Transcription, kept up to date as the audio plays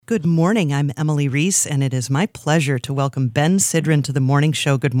Good morning. I'm Emily Reese, and it is my pleasure to welcome Ben Sidran to the morning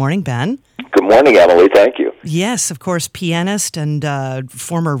show. Good morning, Ben. Good morning, Emily. Thank you. Yes, of course, pianist and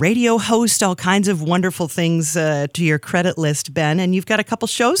former radio host, all kinds of wonderful things to your credit list, Ben. And you've got a couple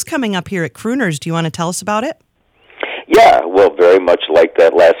shows coming up here at Crooners. Do you want to tell us about it? Yeah, well, very much like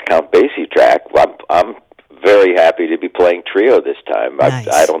that last Count Basie track. I'm very happy to be playing trio this time. Nice.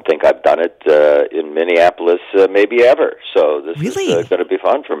 I don't think I've done it in Minneapolis maybe ever. So this is going to be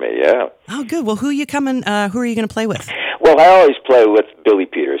fun for me, yeah. Oh, good. Well, who are you going to play with? Well, I always play with Billy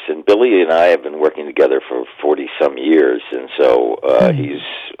Peterson. Billy and I have been working together for 40-some years, and so he's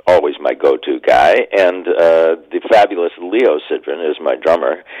always my go-to guy. And the fabulous Leo Sidran is my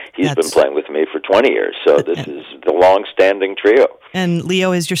drummer. He's been playing with me for 20 years, so this is the long-standing trio. And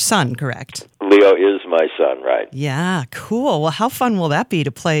Leo is your son, correct? Leo is my son, right. Yeah, cool. Well, how fun will that be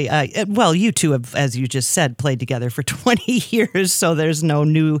to play? Well, you two have, as you just said, played together for 20 years, so there's no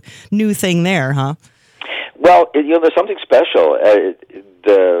new thing there, huh? Well, there's something special.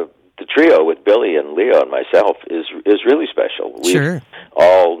 The trio with Billy and Leo and myself is really special. We've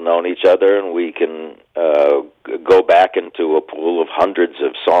all known each other, and we can go back into a pool of hundreds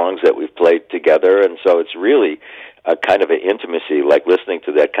of songs that we've played together, and so it's really a kind of an intimacy, like listening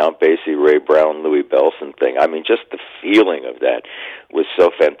to that Count Basie, Ray Brown, Louis Bellson thing. I mean, just the feeling of that was so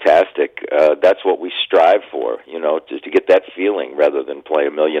fantastic. That's what we strive for, just to get that feeling rather than play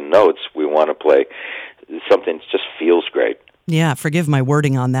a million notes. We want to play something that just feels great. Yeah, forgive my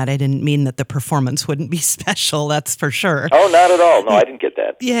wording on that. I didn't mean that the performance wouldn't be special, that's for sure. Oh, not at all. No, I didn't get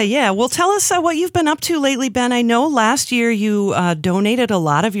that. Yeah. Well, tell us what you've been up to lately, Ben. I know last year you donated a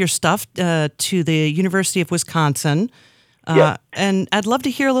lot of your stuff to the University of Wisconsin. And I'd love to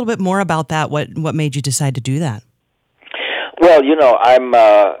hear a little bit more about that. What made you decide to do that? Well,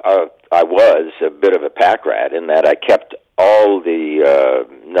 I was a bit of a pack rat in that I kept all the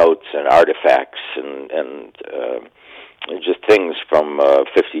notes and artifacts and just things from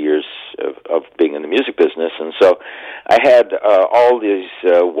 50 years of being in the music business. And so I had all these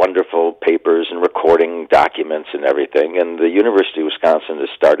wonderful papers and recording documents and everything. And the University of Wisconsin is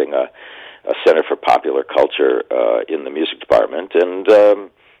starting a Center for Popular Culture in the music department. And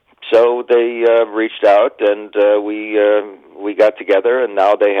so they reached out, and we got together, and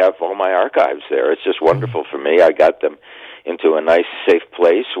now they have all my archives there. It's just wonderful for me. I got them into a nice, safe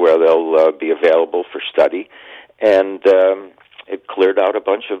place where they'll be available for study. And it cleared out a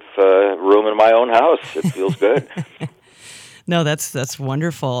bunch of room in my own house. It feels good. No, that's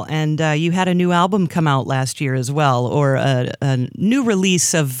wonderful. And you had a new album come out last year as well, or a new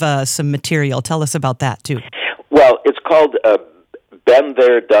release of some material. Tell us about that, too. Well, it's called Been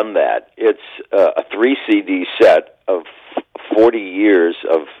There, Done That. It's a 3-CD set of 40 years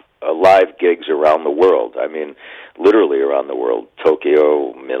of live gigs around the world. I mean, literally around the world.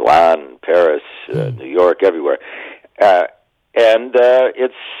 Tokyo, Milan, Paris, New York, everywhere. And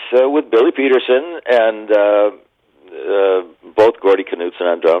it's with Billy Peterson and both Gordy Knudsen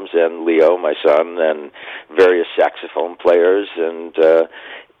on drums and Leo, my son, and various saxophone players. And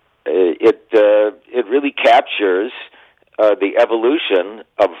it really captures the evolution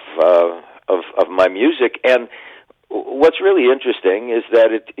of my music. And what's really interesting is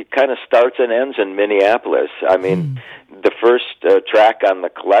that it kind of starts and ends in Minneapolis. I mean, the first track on the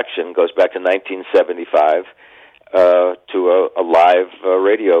collection goes back to 1975 to a live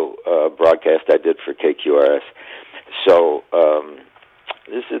radio broadcast I did for KQRS. So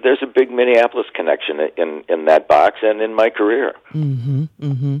there's a big Minneapolis connection in that box and in my career.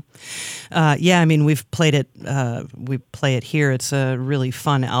 I mean, we've played it. We play it here. It's a really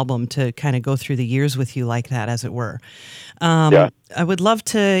fun album to kind of go through the years with you like that, as it were. I would love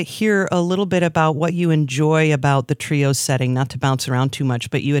to hear a little bit about what you enjoy about the trio setting, not to bounce around too much,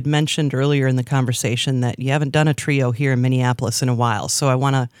 but you had mentioned earlier in the conversation that you haven't done a trio here in Minneapolis in a while. So I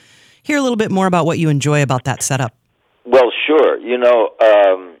want to hear a little bit more about what you enjoy about that setup. Well, sure.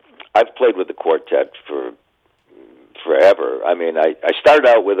 I've played with the quartet for forever. I mean, I started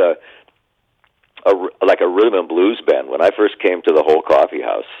out with a rhythm and blues band when I first came to the Whole Coffee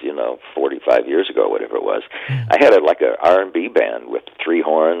House, 45 years ago, whatever it was. I had a R&B band with 3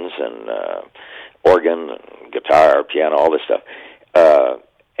 horns and organ, guitar, piano, all this stuff.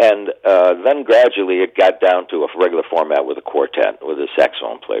 And then gradually it got down to a regular format with a quartet, with a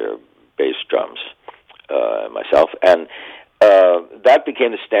saxophone player, bass, drums, myself. And that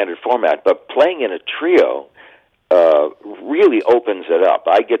became the standard format. But playing in a trio really opens it up.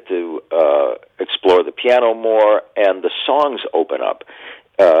 I get to explore the piano more, and the songs open up.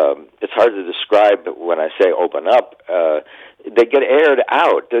 it's hard to describe when I say open up. They get aired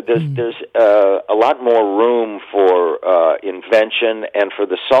out. There's a lot more room for invention and for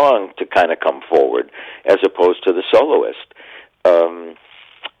the song to kind of come forward, as opposed to the soloist.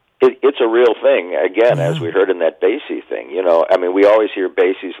 It's a real thing, again, as we heard in that Basie thing. I mean, we always hear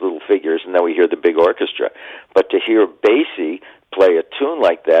Basie's little figures, and then we hear the big orchestra. But to hear Basie play a tune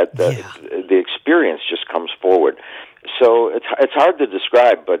like that, the experience just comes forward. So it's hard to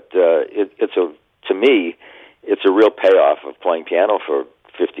describe, but to me, it's a real payoff of playing piano for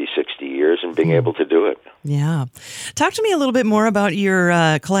 50, 60 years and being able to do it. Yeah. Talk to me a little bit more about your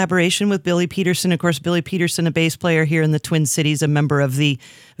collaboration with Billy Peterson. Of course, Billy Peterson, a bass player here in the Twin Cities, a member of the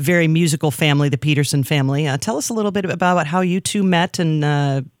very musical family, the Peterson family. Tell us a little bit about how you two met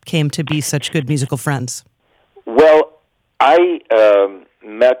and came to be such good musical friends. Well, I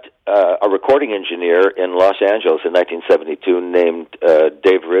met a recording engineer in Los Angeles in 1972 named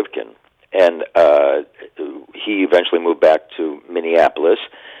Dave Rivkin. And he eventually moved back to Minneapolis,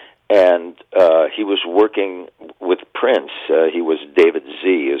 and he was working with Prince. He was David Z,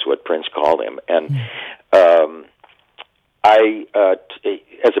 is what Prince called him. And as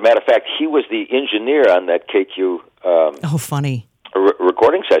a matter of fact, he was the engineer on that KQ funny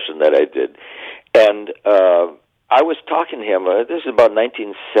recording session that I did. And I was talking to him, this is about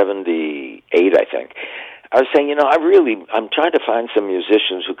 1978, I think. I was saying, I'm trying to find some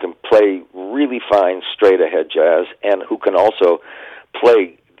musicians who can play really fine, straight-ahead jazz and who can also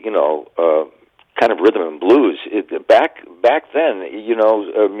play, kind of rhythm and blues. Back then,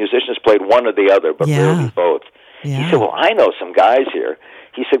 musicians played one or the other, but rarely both. Yeah. He said, well, I know some guys here.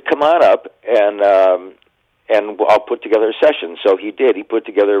 He said, come on up, and I'll put together a session. So he did. He put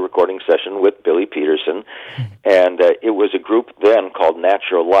together a recording session with Billy Peterson, and it was a group then called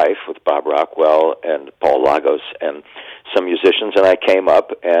Natural Life with Bob Rockwell and Paul Lagos and some musicians, and I came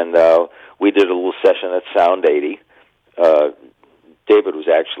up, and we did a little session at Sound 80. David was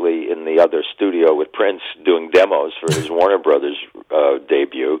actually in the other studio with Prince doing demos for his Warner Brothers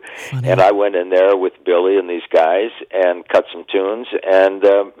debut. Funny. And I went in there with Billy and these guys and cut some tunes and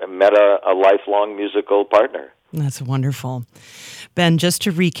met a lifelong musical partner. That's wonderful. Ben, just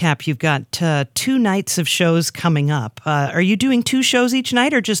to recap, you've got 2 nights of shows coming up. Are you doing 2 shows each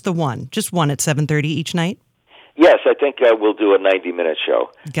night or just the one? Just one at 7:30 each night? Yes, I think we'll do a 90-minute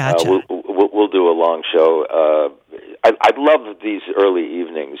show. Gotcha. We'll do a long show. I love these early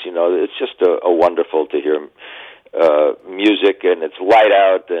evenings. It's just a wonderful to hear music, and it's light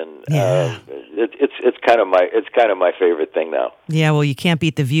out, and it's kind of my favorite thing now. Yeah, well, you can't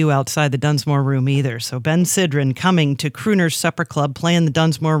beat the view outside the Dunsmore Room either. So Ben Sidran coming to Crooner's Supper Club, playing the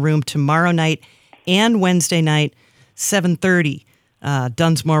Dunsmore Room tomorrow night and Wednesday night, 7:30.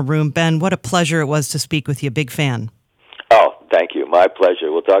 Dunsmore Room. Ben, what a pleasure it was to speak with you. Big fan. Oh, thank you. My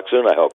pleasure. We'll talk soon, I hope.